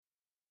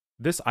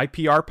This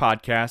IPR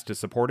podcast is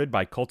supported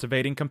by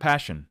Cultivating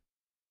Compassion,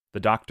 the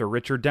Dr.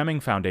 Richard Deming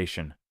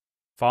Foundation,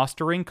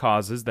 fostering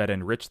causes that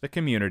enrich the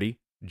community,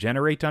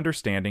 generate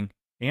understanding,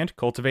 and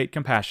cultivate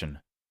compassion,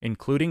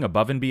 including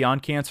above and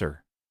beyond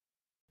cancer.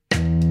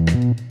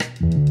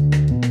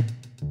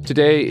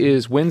 Today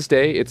is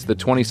Wednesday. It's the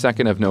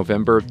 22nd of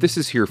November. This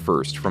is Here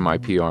First from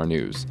IPR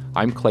News.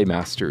 I'm Clay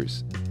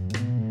Masters.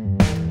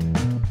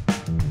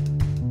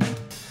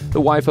 The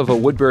wife of a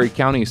Woodbury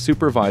County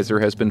supervisor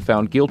has been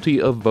found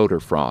guilty of voter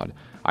fraud.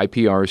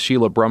 IPR's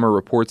Sheila Brummer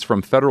reports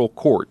from federal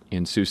court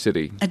in Sioux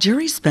City. A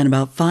jury spent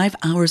about 5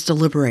 hours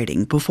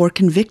deliberating before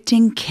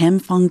convicting Kim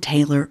Fong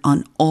Taylor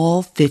on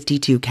all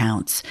 52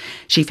 counts.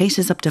 She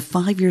faces up to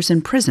 5 years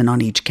in prison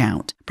on each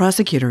count.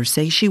 Prosecutors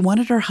say she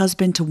wanted her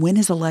husband to win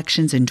his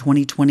elections in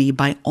 2020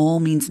 by all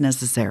means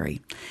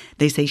necessary.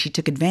 They say she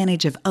took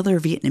advantage of other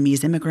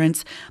Vietnamese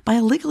immigrants by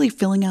illegally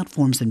filling out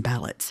forms and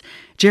ballots.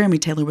 Jeremy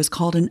Taylor was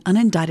called an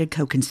unindicted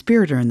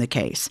co-conspirator in the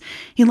case.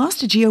 He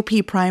lost a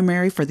GOP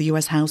primary for the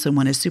U.S. House and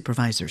won his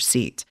supervisor's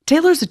seat.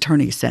 Taylor's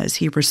attorney says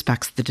he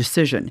respects the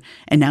decision,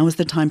 and now is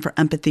the time for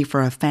empathy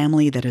for a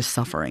family that is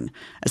suffering.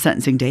 A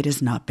sentencing date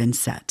has not been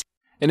set.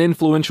 An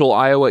influential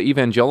Iowa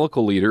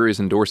evangelical leader is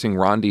endorsing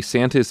Ron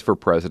DeSantis for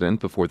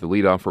president before the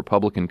leadoff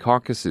Republican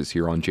caucuses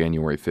here on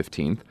January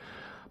 15th.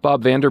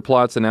 Bob Vander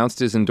Plaats announced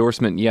his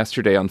endorsement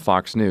yesterday on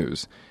Fox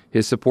News.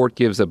 His support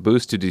gives a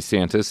boost to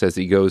DeSantis as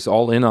he goes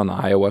all in on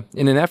Iowa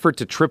in an effort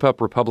to trip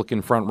up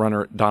Republican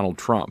frontrunner Donald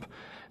Trump.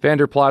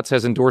 Vander Plaats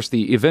has endorsed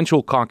the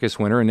eventual caucus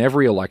winner in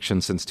every election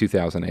since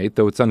 2008,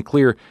 though it's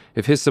unclear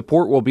if his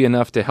support will be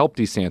enough to help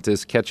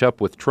DeSantis catch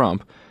up with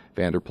Trump.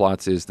 Vander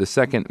Plaats is the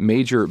second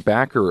major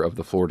backer of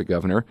the Florida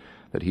governor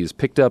that he's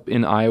picked up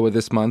in Iowa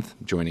this month,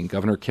 joining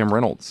Governor Kim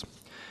Reynolds.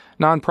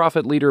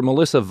 Nonprofit leader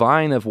Melissa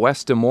Vine of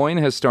West Des Moines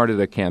has started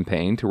a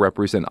campaign to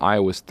represent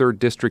Iowa's 3rd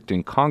District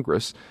in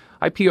Congress.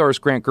 IPR's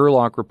Grant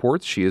Gerlach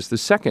reports she is the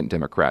second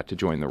Democrat to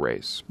join the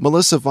race.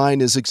 Melissa Vine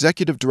is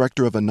executive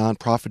director of a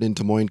nonprofit in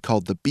Des Moines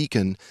called The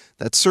Beacon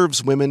that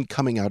serves women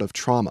coming out of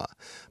trauma.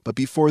 But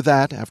before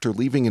that, after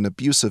leaving an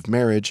abusive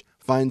marriage,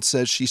 Vine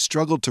says she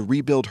struggled to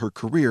rebuild her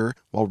career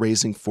while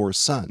raising 4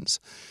 sons.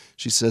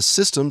 She says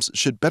systems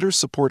should better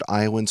support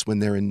Iowans when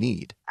they're in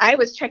need. I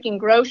was checking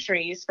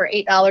groceries for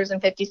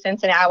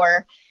 $8.50 an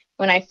hour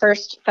when I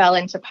first fell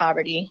into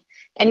poverty.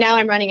 And now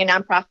I'm running a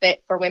nonprofit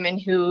for women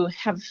who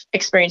have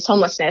experienced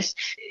homelessness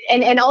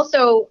and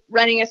also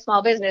running a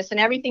small business and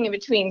everything in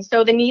between.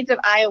 So the needs of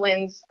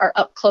Iowans are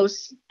up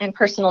close and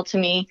personal to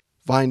me.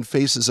 Vine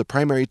faces a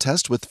primary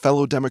test with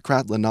fellow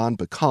Democrat Lennon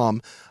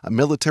Bacom, a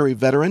military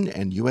veteran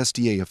and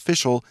USDA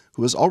official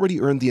who has already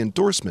earned the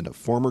endorsement of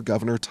former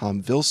Governor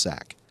Tom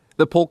Vilsack.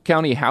 The Polk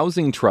County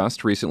Housing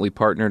Trust recently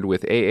partnered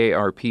with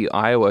AARP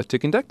Iowa to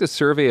conduct a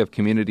survey of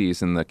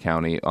communities in the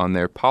county on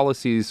their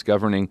policies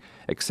governing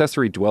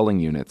accessory dwelling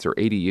units, or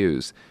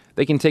ADUs.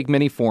 They can take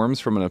many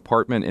forms, from an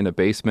apartment in a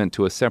basement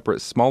to a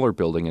separate, smaller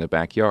building in a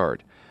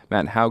backyard.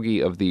 Matt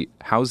Hauge of the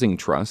Housing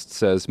Trust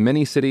says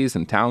many cities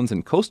and towns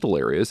in coastal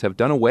areas have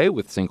done away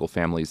with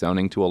single-family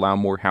zoning to allow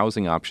more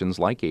housing options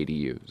like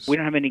ADUs. We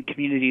don't have any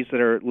communities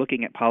that are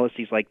looking at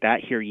policies like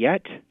that here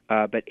yet,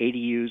 but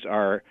ADUs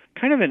are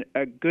kind of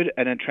a good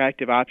and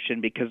attractive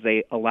option because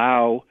they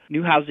allow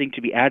new housing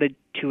to be added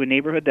to a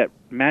neighborhood that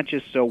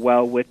matches so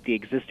well with the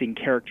existing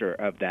character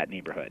of that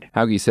neighborhood.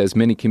 Hauge says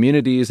many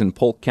communities in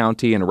Polk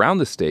County and around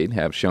the state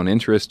have shown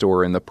interest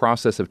or are in the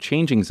process of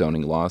changing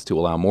zoning laws to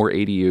allow more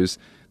ADUs.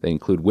 They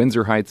include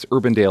Windsor Heights,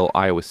 Urbandale,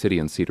 Iowa City,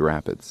 and Cedar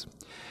Rapids.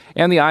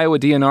 And the Iowa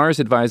DNR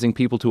is advising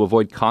people to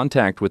avoid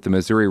contact with the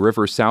Missouri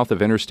River south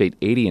of Interstate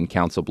 80 in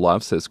Council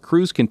Bluffs as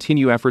crews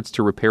continue efforts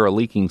to repair a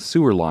leaking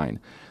sewer line.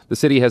 The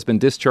city has been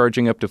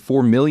discharging up to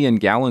 4 million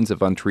gallons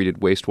of untreated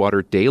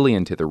wastewater daily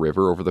into the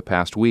river over the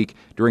past week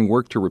during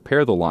work to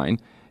repair the line.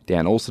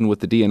 Dan Olson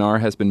with the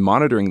DNR has been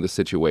monitoring the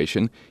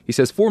situation. He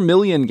says 4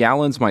 million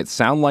gallons might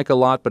sound like a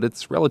lot, but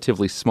it's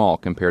relatively small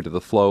compared to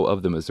the flow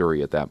of the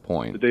Missouri at that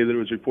point. The day that it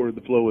was reported,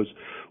 the flow was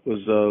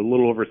a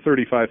little over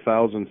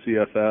 35,000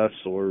 CFS,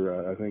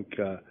 or I think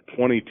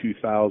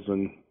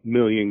 22,000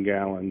 million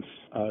gallons,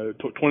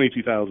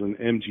 22,000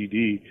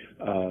 MGD,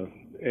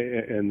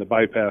 and the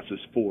bypass is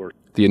 4.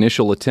 The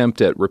initial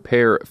attempt at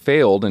repair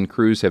failed, and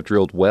crews have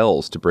drilled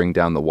wells to bring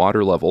down the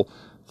water level,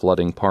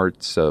 flooding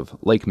parts of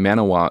Lake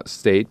Manawa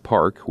State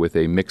Park with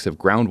a mix of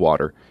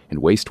groundwater and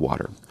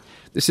wastewater.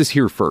 This is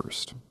Here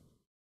First.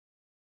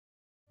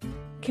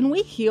 Can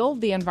we heal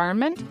the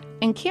environment?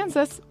 In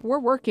Kansas, we're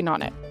working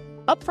on it.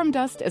 Up From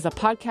Dust is a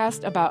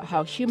podcast about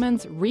how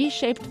humans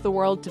reshaped the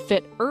world to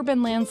fit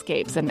urban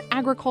landscapes and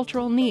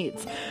agricultural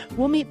needs.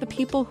 We'll meet the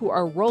people who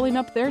are rolling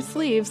up their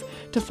sleeves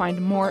to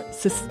find more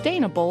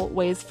sustainable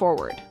ways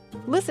forward.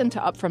 Listen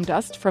to Up From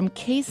Dust from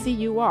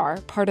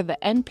KCUR, part of the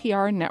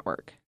NPR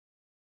network.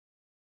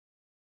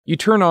 You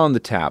turn on the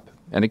tap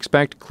and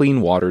expect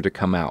clean water to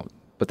come out,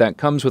 but that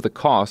comes with a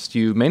cost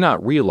you may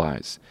not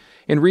realize.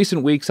 In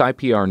recent weeks,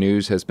 IPR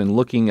News has been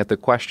looking at the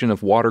question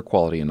of water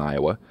quality in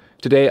Iowa.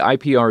 Today,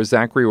 IPR's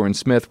Zachary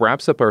Oren-Smith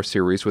wraps up our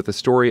series with a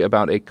story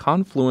about a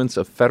confluence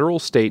of federal,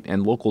 state,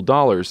 and local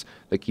dollars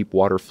that keep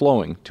water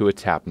flowing to a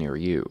tap near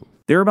you.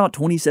 There are about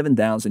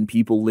 27,000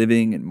 people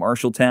living in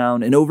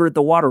Marshalltown, and over at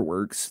the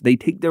waterworks, they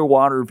take their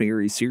water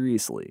very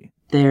seriously.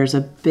 There's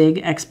a big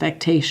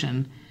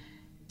expectation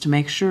to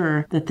make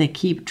sure that they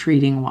keep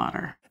treating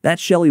water. That's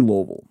Shelley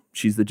Lovell.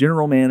 She's the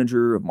general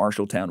manager of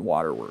Marshalltown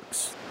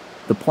Waterworks.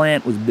 The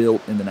plant was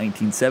built in the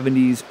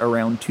 1970s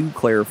around two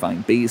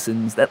clarifying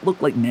basins that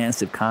look like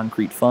massive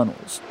concrete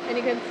funnels. And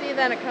you can see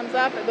then it comes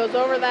up, it goes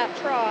over that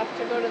trough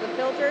to go to the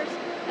filters.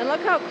 And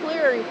look how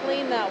clear and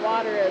clean that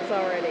water is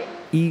already.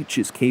 Each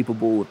is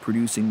capable of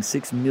producing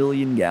 6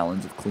 million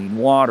gallons of clean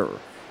water.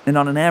 And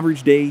on an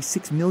average day,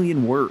 6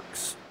 million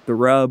works. The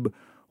rub,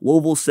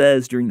 Lovell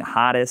says during the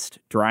hottest,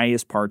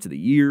 driest parts of the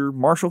year,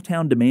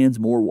 Marshalltown demands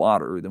more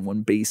water than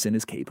one basin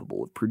is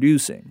capable of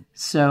producing.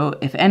 So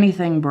if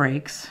anything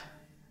breaks,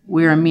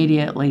 we're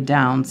immediately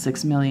down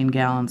 6 million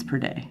gallons per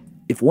day.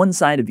 If one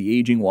side of the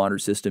aging water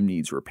system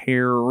needs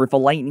repair, or if a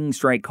lightning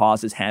strike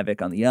causes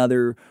havoc on the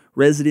other,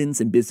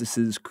 residents and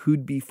businesses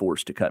could be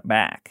forced to cut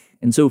back.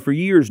 And so for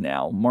years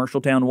now,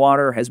 Marshalltown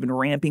Water has been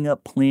ramping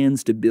up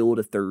plans to build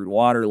a third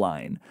water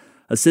line,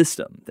 a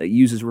system that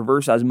uses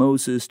reverse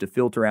osmosis to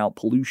filter out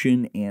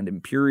pollution and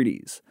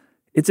impurities.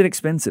 It's an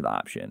expensive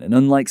option, and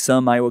unlike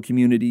some Iowa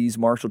communities,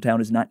 Marshalltown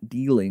is not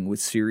dealing with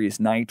serious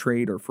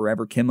nitrate or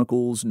forever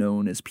chemicals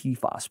known as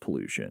PFAS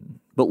pollution.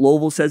 But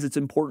Lovell says it's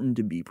important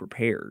to be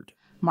prepared.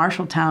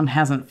 Marshalltown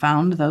hasn't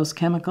found those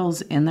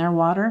chemicals in their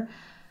water,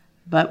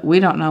 but we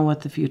don't know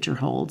what the future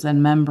holds,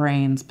 and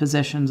Membranes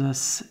positions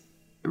us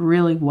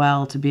really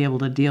well to be able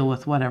to deal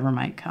with whatever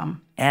might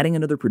come. Adding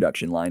another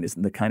production line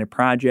isn't the kind of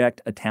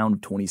project a town of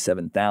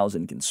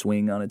 27,000 can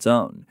swing on its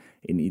own.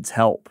 It needs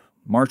help.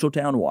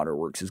 Marshalltown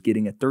Waterworks is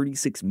getting a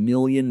 $36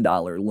 million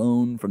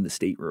loan from the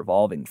State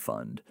Revolving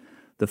Fund.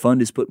 The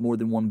fund has put more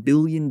than $1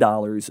 billion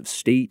of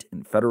state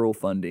and federal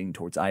funding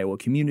towards Iowa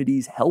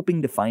communities,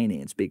 helping to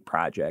finance big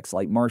projects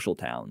like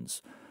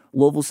Marshalltown's.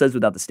 Lovell says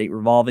without the State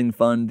Revolving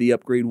Fund, the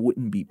upgrade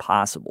wouldn't be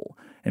possible.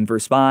 And for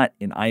a spot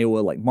in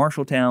Iowa like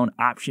Marshalltown,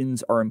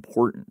 options are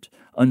important.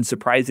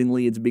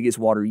 Unsurprisingly, its biggest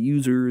water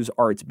users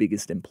are its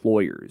biggest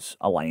employers: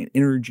 Alliant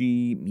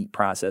Energy, meat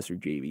processor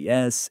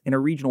JBS, and a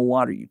regional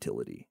water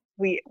utility.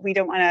 We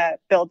don't want to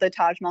build the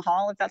Taj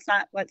Mahal if that's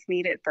not what's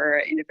needed for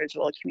an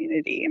individual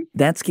community.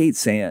 That's Kate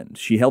Sand.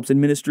 She helps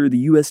administer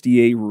the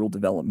USDA Rural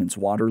Development's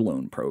water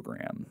loan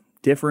program.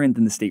 Different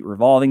than the State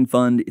Revolving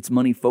Fund, its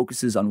money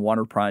focuses on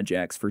water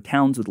projects for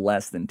towns with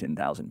less than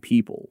 10,000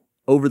 people.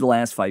 Over the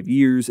last 5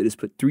 years, it has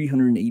put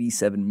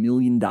 $387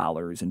 million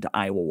into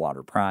Iowa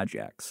water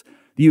projects.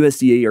 The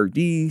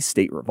USDA-RD,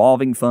 State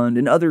Revolving Fund,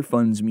 and other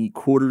funds meet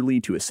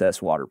quarterly to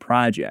assess water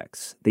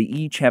projects. They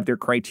each have their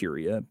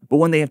criteria, but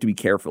one they have to be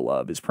careful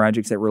of is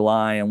projects that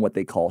rely on what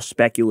they call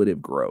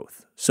speculative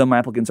growth. Some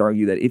applicants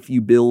argue that if you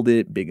build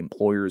it, big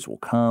employers will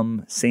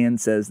come. Sand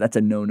says that's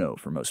a no-no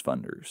for most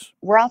funders.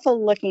 We're also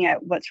looking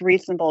at what's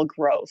reasonable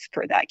growth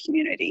for that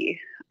community.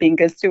 Being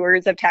good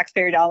stewards of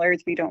taxpayer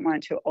dollars, we don't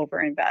want to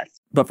overinvest.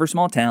 But for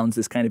small towns,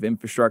 this kind of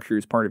infrastructure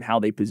is part of how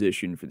they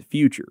position for the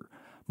future.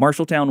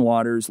 Marshalltown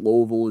Water's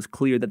Lovell is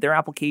clear that their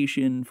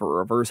application for a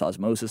reverse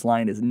osmosis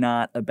line is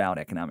not about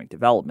economic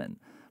development,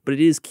 but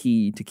it is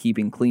key to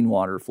keeping clean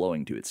water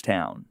flowing to its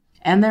town.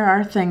 And there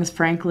are things,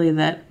 frankly,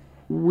 that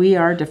we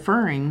are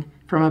deferring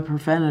from a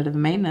preventative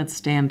maintenance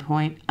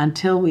standpoint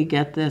until we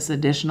get this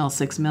additional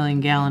 6 million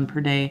gallon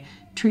per day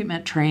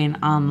treatment train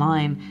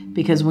online,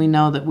 because we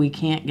know that we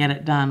can't get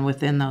it done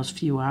within those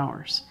few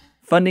hours.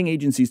 Funding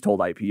agencies told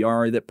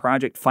IPR that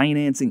project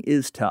financing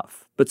is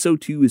tough, but so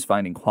too is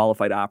finding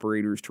qualified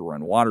operators to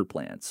run water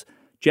plants.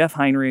 Jeff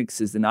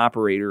Heinrichs is an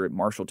operator at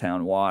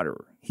Marshalltown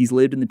Water. He's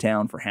lived in the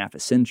town for half a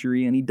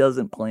century, and he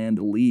doesn't plan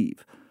to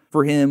leave.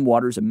 For him,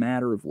 water's a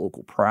matter of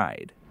local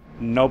pride.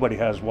 Nobody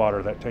has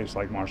water that tastes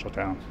like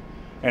Marshalltown,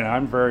 and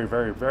I'm very,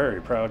 very,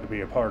 very proud to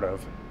be a part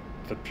of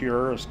the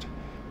purest,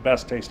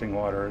 best tasting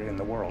water in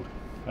the world.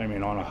 I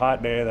mean, on a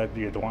hot day, that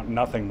you'd want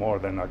nothing more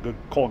than a good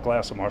cold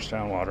glass of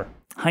Marshalltown water.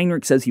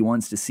 Heinrich says he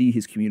wants to see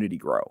his community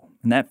grow,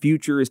 and that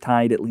future is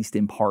tied at least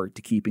in part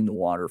to keeping the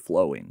water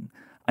flowing.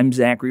 I'm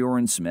Zachary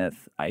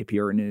Oren-Smith,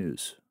 IPR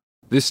News.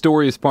 This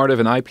story is part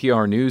of an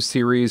IPR News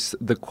series,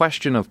 The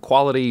Question of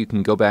Quality. You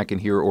can go back and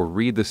hear or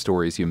read the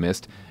stories you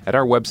missed at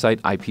our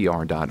website,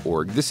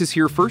 ipr.org. This is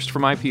Here First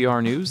from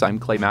IPR News. I'm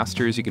Clay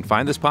Masters. You can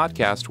find this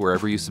podcast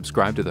wherever you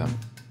subscribe to them.